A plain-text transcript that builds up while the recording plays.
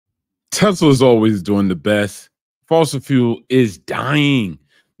Tesla's always doing the best. Fossil fuel is dying,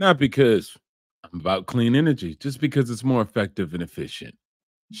 not because I'm about clean energy, just because it's more effective and efficient.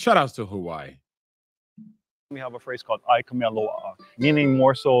 Shout outs to Hawaii. We have a phrase called "ai kamealoa," meaning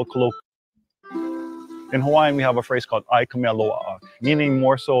more so colloquially. In Hawaiian, we have a phrase called "ai kamealoa," meaning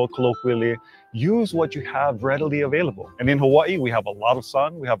more so colloquially, use what you have readily available. And in Hawaii, we have a lot of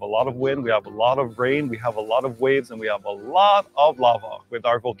sun, we have a lot of wind, we have a lot of rain, we have a lot of waves, and we have a lot of lava with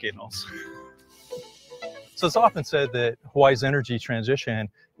our volcanoes. So it's often said that Hawaii's energy transition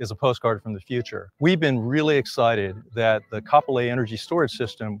is a postcard from the future. We've been really excited that the Kapolei energy storage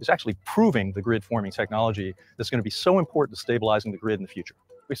system is actually proving the grid forming technology that's going to be so important to stabilizing the grid in the future.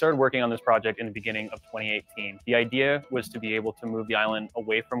 We started working on this project in the beginning of 2018. The idea was to be able to move the island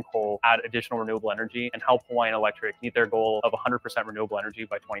away from coal, add additional renewable energy, and help Hawaiian Electric meet their goal of 100% renewable energy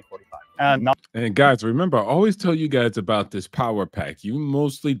by 2045. And guys, remember, I always tell you guys about this power pack. You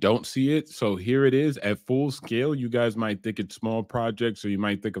mostly don't see it. So here it is at full scale. You guys might think it's small projects, or you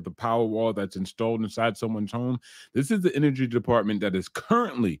might think of the power wall that's installed inside someone's home. This is the energy department that is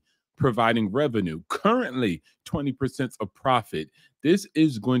currently providing revenue, currently 20% of profit. This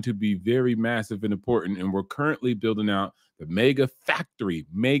is going to be very massive and important. And we're currently building out the mega factory,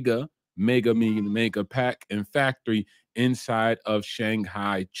 mega meaning mega pack and factory inside of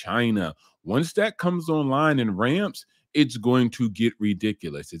Shanghai, China. Once that comes online and ramps, it's going to get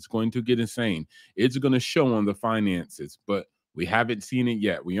ridiculous. It's going to get insane. It's going to show on the finances, but we haven't seen it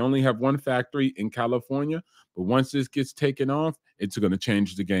yet. We only have one factory in California, but once this gets taken off, it's going to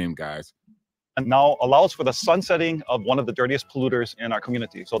change the game, guys. And now allows for the sunsetting of one of the dirtiest polluters in our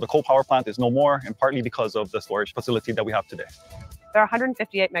community. So the coal power plant is no more, and partly because of the storage facility that we have today. There are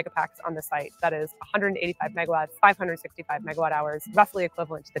 158 megapacks on the site. That is 185 megawatts, 565 megawatt hours, roughly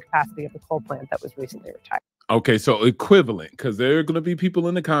equivalent to the capacity of the coal plant that was recently retired. Okay, so equivalent, because there are going to be people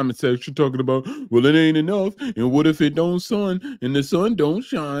in the comment section talking about, well, it ain't enough, and what if it don't sun, and the sun don't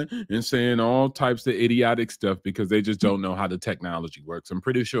shine, and saying all types of idiotic stuff because they just don't know how the technology works. I'm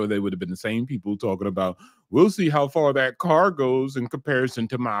pretty sure they would have been the same people talking about, we'll see how far that car goes in comparison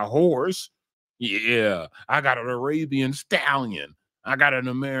to my horse. Yeah, I got an Arabian stallion. I got an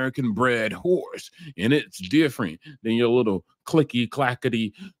American bred horse, and it's different than your little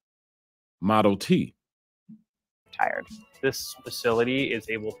clicky-clackety Model T. This facility is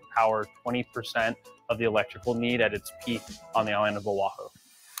able to power 20% of the electrical need at its peak on the island of Oahu.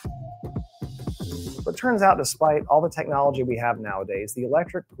 But it turns out, despite all the technology we have nowadays, the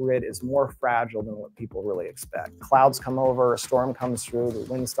electric grid is more fragile than what people really expect. Clouds come over, a storm comes through,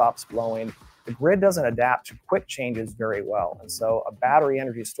 the wind stops blowing. The grid doesn't adapt to quick changes very well. And so a battery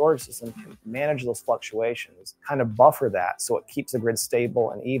energy storage system can manage those fluctuations, kind of buffer that so it keeps the grid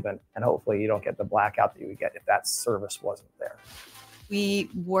stable and even. And hopefully you don't get the blackout that you would get if that service wasn't there. We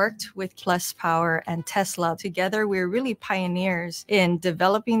worked with Plus Power and Tesla. Together, we're really pioneers in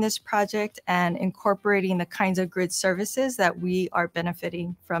developing this project and incorporating the kinds of grid services that we are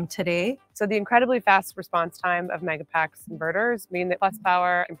benefiting from today. So the incredibly fast response time of Megapacks inverters mean that Plus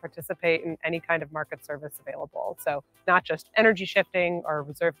Power can participate in any kind of market service available. So not just energy shifting or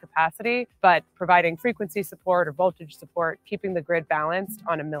reserve capacity, but providing frequency support or voltage support, keeping the grid balanced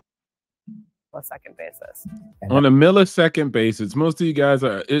on a millisecond basis. On a millisecond basis, most of you guys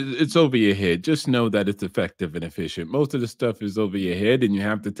it's over your head. Just know that it's effective and efficient. Most of the stuff is over your head, and you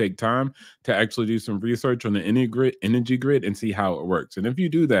have to take time to actually do some research on the energy grid and see how it works. And if you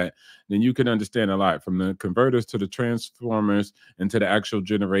do that, then you can understand a lot, from the converters to the transformers and to the actual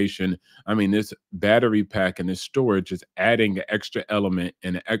generation. I mean, this battery pack and this storage is adding an extra element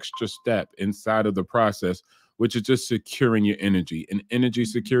and an extra step inside of the process, which is just securing your energy. And energy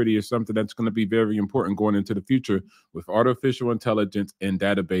security is something that's going to be very important going into the future with artificial intelligence and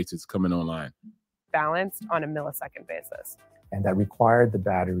databases coming online. Balanced on a millisecond basis. And that required the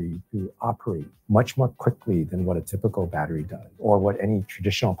battery to operate much more quickly than what a typical battery does, or what any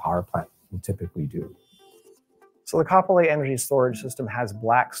traditional power plant would typically do. So the Kapolei energy storage system has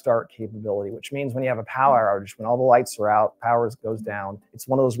black start capability, which means when you have a power outage, when all the lights are out, power goes down, it's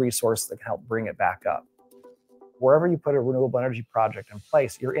one of those resources that can help bring it back up. Wherever you put a renewable energy project in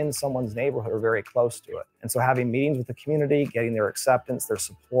place, you're in someone's neighborhood or very close to it. And so having meetings with the community, getting their acceptance, their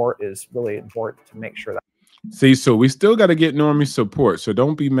support is really important to make sure that. See, so we still got to get normie support, so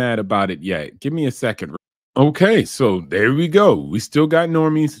don't be mad about it yet. Give me a second. Okay, so there we go. We still got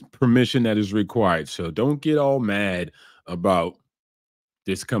normie's permission that is required, so don't get all mad about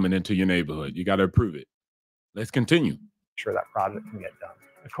this coming into your neighborhood. You got to approve it. Let's continue. Sure that project can get done.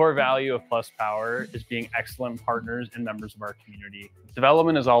 A core value of Plus Power is being excellent partners and members of our community.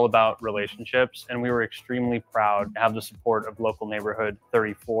 Development is all about relationships, and we were extremely proud to have the support of local neighborhood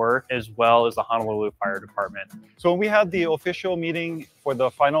 34, as well as the Honolulu Fire Department. So when we had the official meeting for the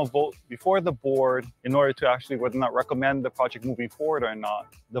final vote before the board, in order to actually whether or not recommend the project moving forward or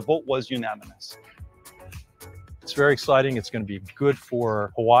not, the vote was unanimous. It's very exciting. It's going to be good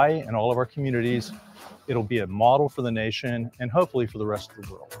for Hawaii and all of our communities. It'll be a model for the nation and hopefully for the rest of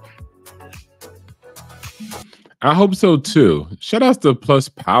the world. I hope so too. Shout out to Plus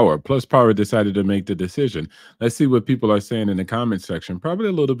Power. Plus Power decided to make the decision. Let's see what people are saying in the comment section. Probably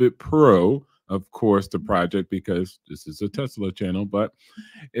a little bit pro, of course, the project because this is a Tesla channel, but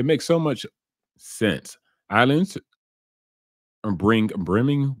it makes so much sense. Islands are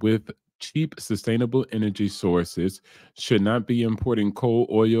brimming with cheap, sustainable energy sources, should not be importing coal,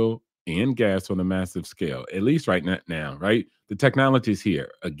 oil, and gas on a massive scale, at least right now, right? The technology is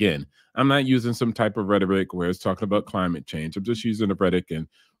here. Again, I'm not using some type of rhetoric where it's talking about climate change. I'm just using a rhetoric. And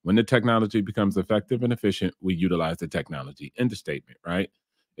when the technology becomes effective and efficient, we utilize the technology. End of statement, right?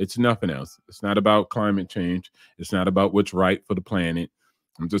 It's nothing else. It's not about climate change. It's not about what's right for the planet.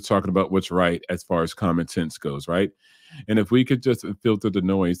 I'm just talking about what's right as far as common sense goes, right? And if we could just filter the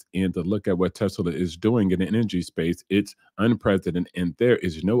noise and to look at what Tesla is doing in the energy space, it's unprecedented. And there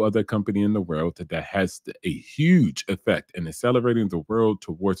is no other company in the world that has a huge effect in accelerating the world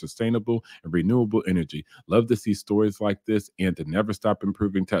towards sustainable and renewable energy. Love to see stories like this and to never stop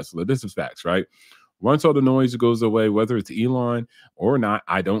improving Tesla. This is facts, right? Once all the noise goes away, whether it's Elon or not,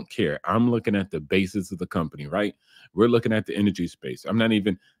 I don't care. I'm looking at the basis of the company, right? We're looking at the energy space. I'm not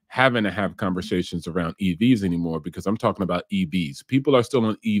even having to have conversations around EVs anymore because I'm talking about EVs. People are still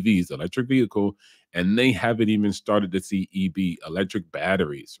on EVs, electric vehicle, and they haven't even started to see EV, electric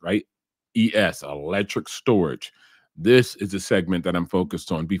batteries, right? ES, electric storage. This is a segment that I'm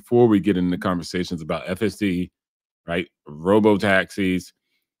focused on before we get into conversations about FSD, right? Robo-taxis,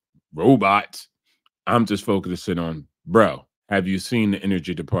 robots. I'm just focusing on, bro, have you seen the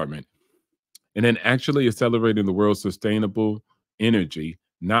energy department? And then actually accelerating the world's sustainable energy,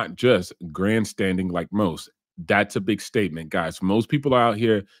 not just grandstanding like most. That's a big statement, guys. Most people are out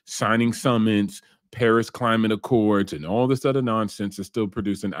here signing summits, Paris Climate Accords, and all this other nonsense is still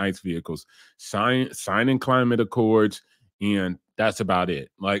producing ICE vehicles, signing climate accords, and that's about it.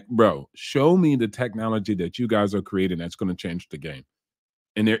 Like, bro, show me the technology that you guys are creating that's going to change the game.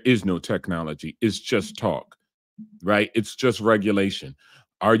 And there is no technology. It's just talk, right? It's just regulation.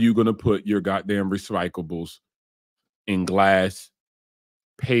 Are you going to put your goddamn recyclables in glass,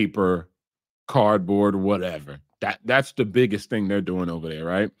 paper, cardboard, whatever? That's the biggest thing they're doing over there,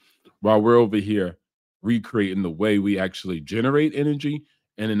 right? While we're over here recreating the way we actually generate energy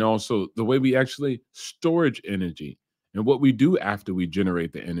and then also the way we actually storage energy and what we do after we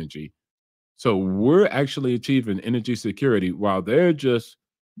generate the energy. So we're actually achieving energy security while they're just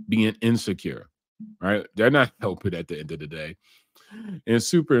being insecure, right? They're not helping at the end of the day. And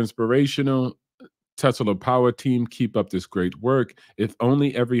super inspirational. Tesla Power Team, keep up this great work. If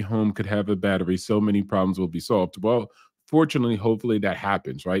only every home could have a battery, so many problems will be solved. Well, fortunately, hopefully that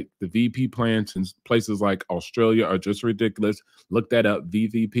happens, right? The VP plants in places like Australia are just ridiculous. Look that up,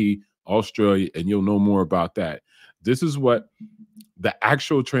 VVP Australia, and you'll know more about that. This is what the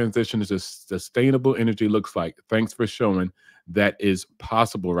actual transition to sustainable energy looks like. Thanks for showing that is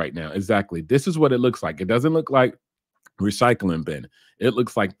possible right now. Exactly. This is what it looks like. It doesn't look like recycling bin. It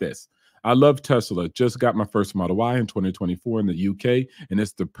looks like this. I love Tesla. Just got my first Model Y in 2024 in the UK, and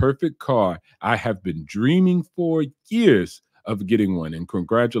it's the perfect car I have been dreaming for years of getting one. And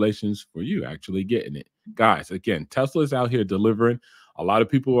congratulations for you actually getting it. Guys, again, Tesla's out here delivering. A lot of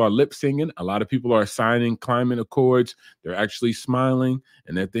people are lip singing. A lot of people are signing climate accords. They're actually smiling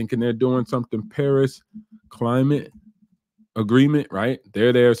and they're thinking they're doing something. Paris climate agreement, right?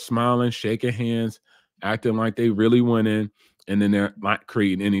 They're there smiling, shaking hands, acting like they really went in, and then they're not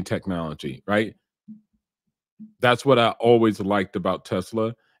creating any technology, right? That's what I always liked about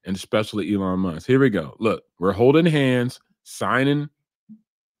Tesla and especially Elon Musk. Here we go. Look, we're holding hands, signing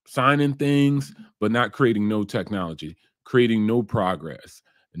things, but not creating no technology, creating no progress,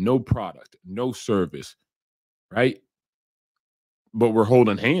 no product, no service, right? But we're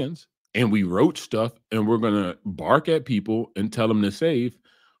holding hands and we wrote stuff and we're going to bark at people and tell them to save.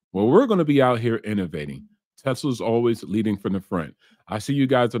 Well, we're going to be out here innovating. Tesla's always leading from the front. I see you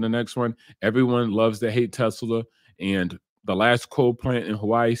guys on the next one. Everyone loves to hate Tesla. And the last coal plant in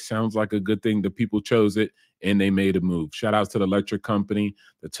Hawaii sounds like a good thing. The people chose it. and they made a move. Shout out to the electric company,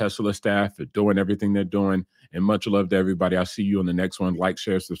 the Tesla staff for doing everything they're doing. And much love to everybody. I'll see you on the next one. Like,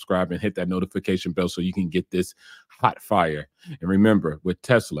 share, subscribe, and hit that notification bell so you can get this hot fire. And remember, with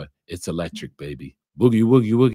Tesla, it's electric, baby. Boogie, woogie, woogie.